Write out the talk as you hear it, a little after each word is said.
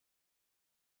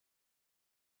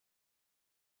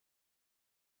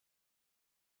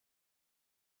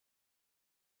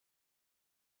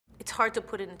it's hard to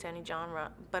put it into any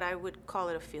genre, but I would call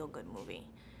it a feel-good movie.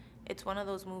 It's one of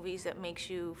those movies that makes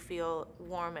you feel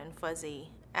warm and fuzzy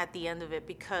at the end of it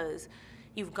because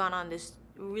you've gone on this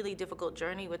really difficult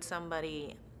journey with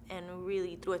somebody and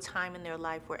really through a time in their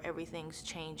life where everything's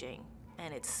changing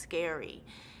and it's scary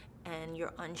and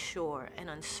you're unsure and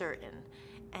uncertain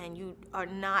and you are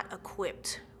not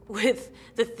equipped with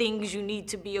the things you need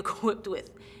to be equipped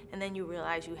with. And then you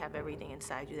realize you have everything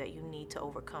inside you that you need to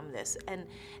overcome this and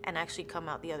actually come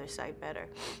out the other side better.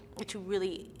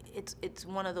 It's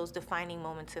one of those defining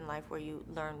moments in life where you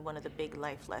learn one of the big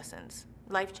life lessons,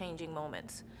 life-changing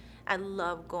moments. I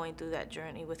love going through that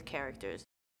journey with characters.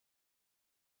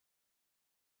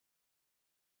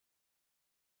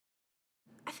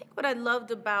 I think what I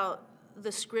loved about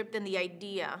the script and the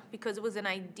idea, because it was an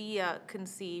idea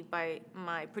conceived by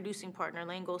my producing partner,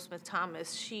 Lane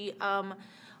Goldsmith-Thomas. She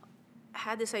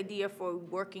had this idea for a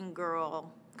working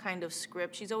girl kind of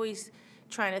script. She's always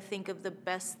trying to think of the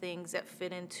best things that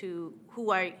fit into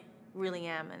who I really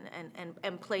am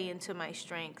and play into my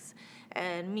strengths.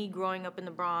 And me growing up in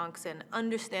the Bronx and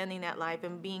understanding that life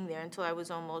and being there until I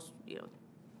was almost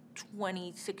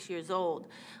 26 years old,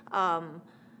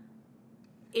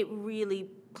 it really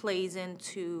plays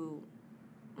into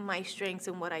my strengths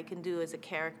and what I can do as a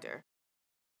character.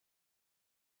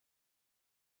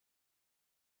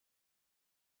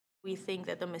 We think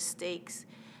that the mistakes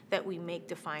that we make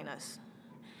define us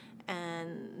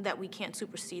and that we can't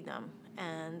supersede them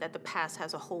and that the past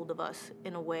has a hold of us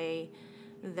in a way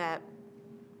that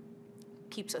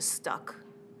keeps us stuck.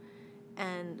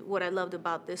 And what I loved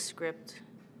about this script,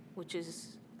 which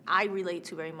is I relate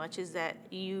to very much, is that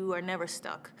you are never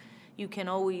stuck. You can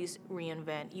always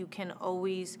reinvent. You can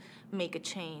always make a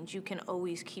change. You can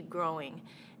always keep growing.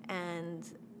 And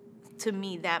to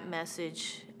me, that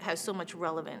message has so much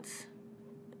relevance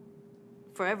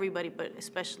for everybody, but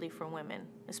especially for women,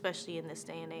 especially in this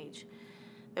day and age,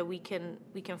 that we can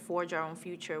forge our own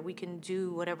future. We can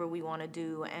do whatever we want to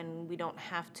do, and we don't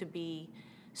have to be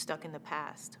stuck in the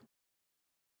past.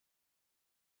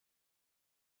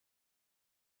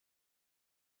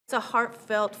 It's a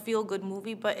heartfelt, feel-good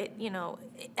movie, but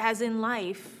as in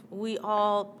life, we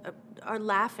all are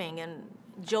laughing and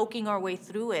joking our way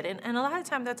through it. And a lot of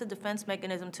times that's a defense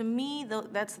mechanism. To me,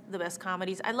 that's the best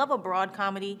comedies. I love a broad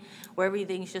comedy where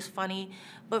everything's just funny,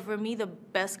 but for me, the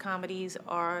best comedies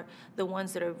are the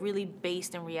ones that are really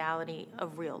based in reality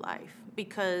of real life,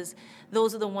 because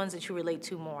those are the ones that you relate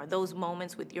to more. Those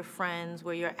moments with your friends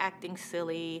where you're acting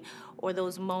silly, or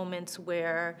those moments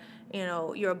where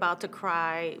you're about to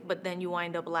cry, but then you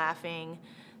wind up laughing.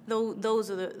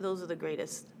 Those are the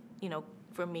greatest,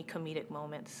 for me, comedic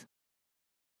moments.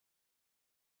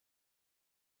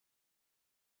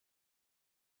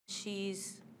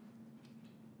 She's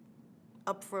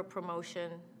up for a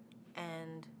promotion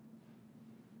and,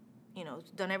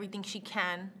 done everything she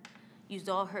can,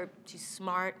 she's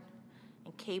smart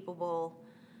and capable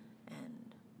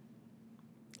and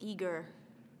eager,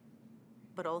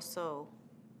 but also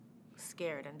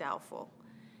scared and doubtful.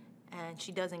 And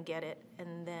she doesn't get it,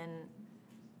 and then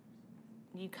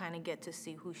you kind of get to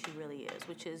see who she really is,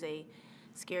 which is a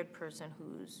scared person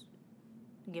who's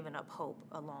given up hope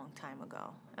a long time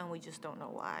ago, and we just don't know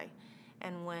why.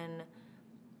 And when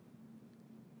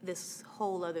this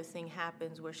whole other thing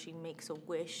happens where she makes a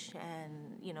wish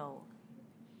and,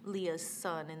 Leah's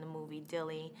son in the movie,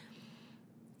 Dilly,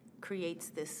 creates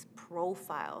this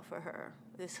profile for her,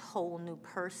 this whole new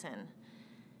person,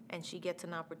 and she gets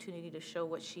an opportunity to show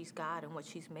what she's got and what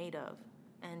she's made of,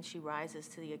 and she rises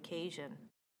to the occasion.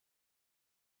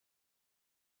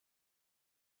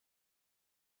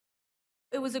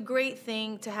 It was a great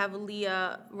thing to have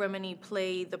Leah Remini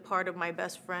play the part of my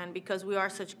best friend, because we are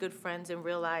such good friends in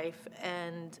real life,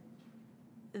 and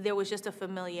there was just a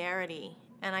familiarity.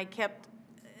 And I kept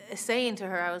saying to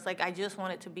her, I was like, I just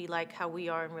want it to be like how we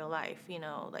are in real life,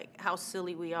 like how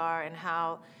silly we are and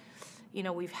how,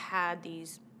 we've had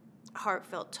these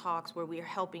heartfelt talks where we are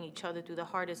helping each other through the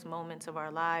hardest moments of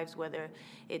our lives, whether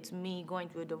it's me going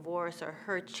through a divorce or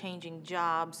her changing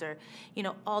jobs or,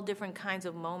 all different kinds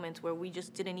of moments where we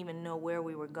just didn't even know where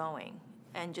we were going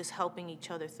and just helping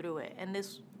each other through it. And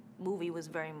this movie was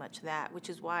very much that, which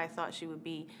is why I thought she would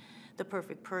be the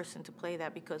perfect person to play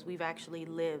that, because we've actually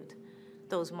lived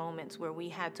those moments where we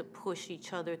had to push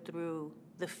each other through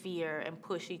the fear and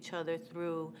push each other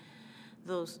through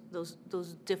those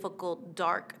difficult,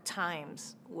 dark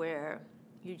times where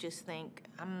you just think,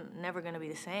 I'm never going to be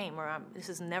the same, or this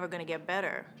is never going to get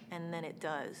better, and then it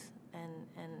does. And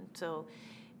so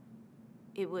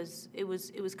it was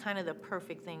kind of the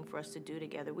perfect thing for us to do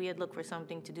together. We had looked for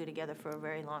something to do together for a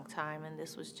very long time, and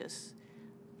this was just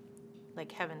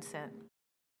like heaven sent.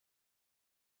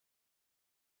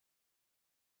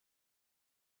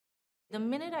 The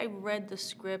minute I read the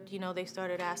script, they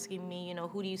started asking me,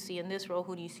 who do you see in this role?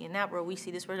 Who do you see in that role? We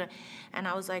see this person. And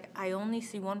I was like, I only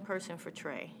see one person for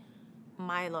Trey,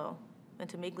 Milo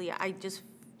Ventimiglia.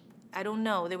 I don't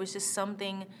know. There was just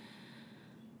something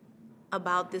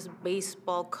about this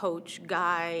baseball coach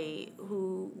guy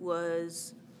who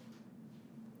was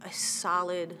a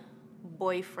solid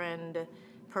boyfriend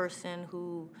person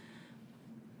who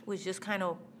was just kind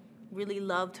of really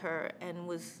loved her and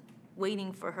was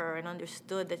waiting for her and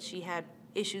understood that she had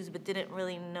issues but didn't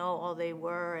really know all they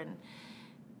were. And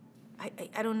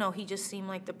I don't know, he just seemed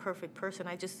like the perfect person.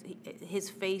 His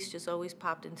face just always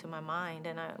popped into my mind,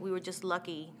 and we were just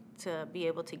lucky to be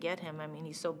able to get him. I mean,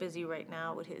 he's so busy right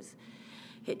now with his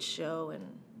hit show and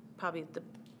probably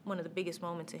one of the biggest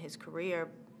moments in his career.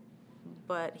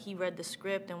 But he read the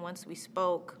script, and once we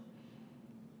spoke,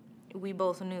 we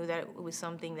both knew that it was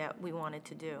something that we wanted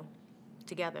to do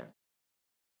together.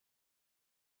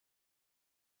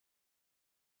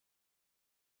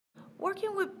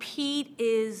 Working with Pete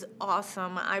is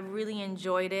awesome. I really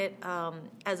enjoyed it.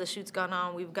 As the shoot's gone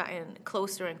on, we've gotten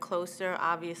closer and closer,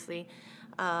 obviously.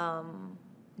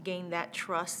 Gained that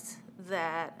trust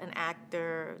that an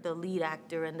actor, the lead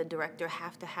actor and the director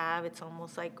have to have. It's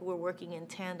almost like we're working in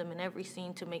tandem in every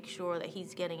scene to make sure that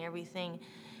he's getting everything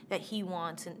that he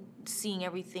wants and seeing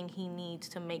everything he needs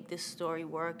to make this story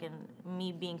work, and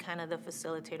me being kind of the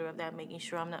facilitator of that, making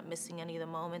sure I'm not missing any of the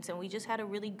moments. And we just had a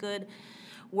really good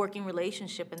working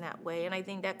relationship in that way, and I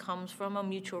think that comes from a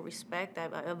mutual respect.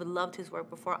 I've loved his work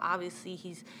before. Obviously,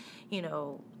 he's,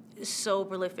 so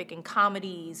prolific in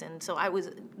comedies, and so I was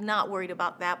not worried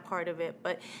about that part of it,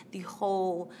 but the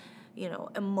whole,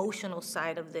 emotional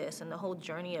side of this and the whole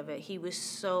journey of it, he was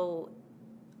so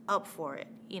up for it.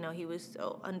 He was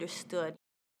so understood.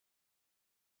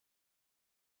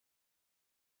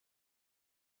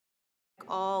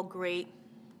 All great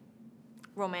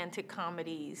romantic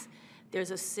comedies,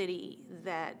 there's a city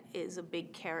that is a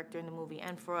big character in the movie,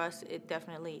 and for us it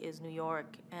definitely is New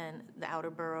York and the outer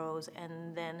boroughs,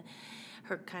 and then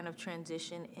her kind of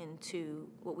transition into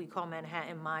what we call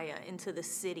Manhattan Maya, into the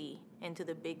city, into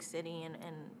the big city, and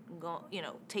go,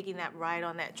 taking that ride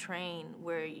on that train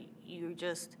where you're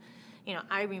just,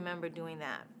 I remember doing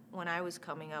that when I was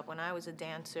coming up, when I was a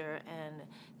dancer, and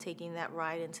taking that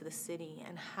ride into the city,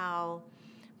 and how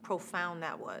profound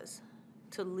that was,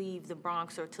 to leave the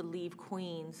Bronx or to leave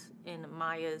Queens in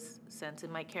Maya's sense,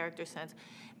 in my character's sense,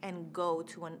 and go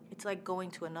to it's like going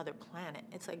to another planet.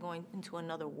 It's like going into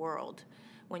another world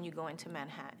when you go into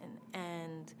Manhattan,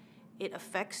 and it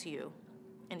affects you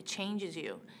and it changes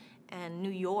you. And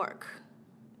New York,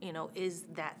 is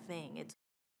that thing. It's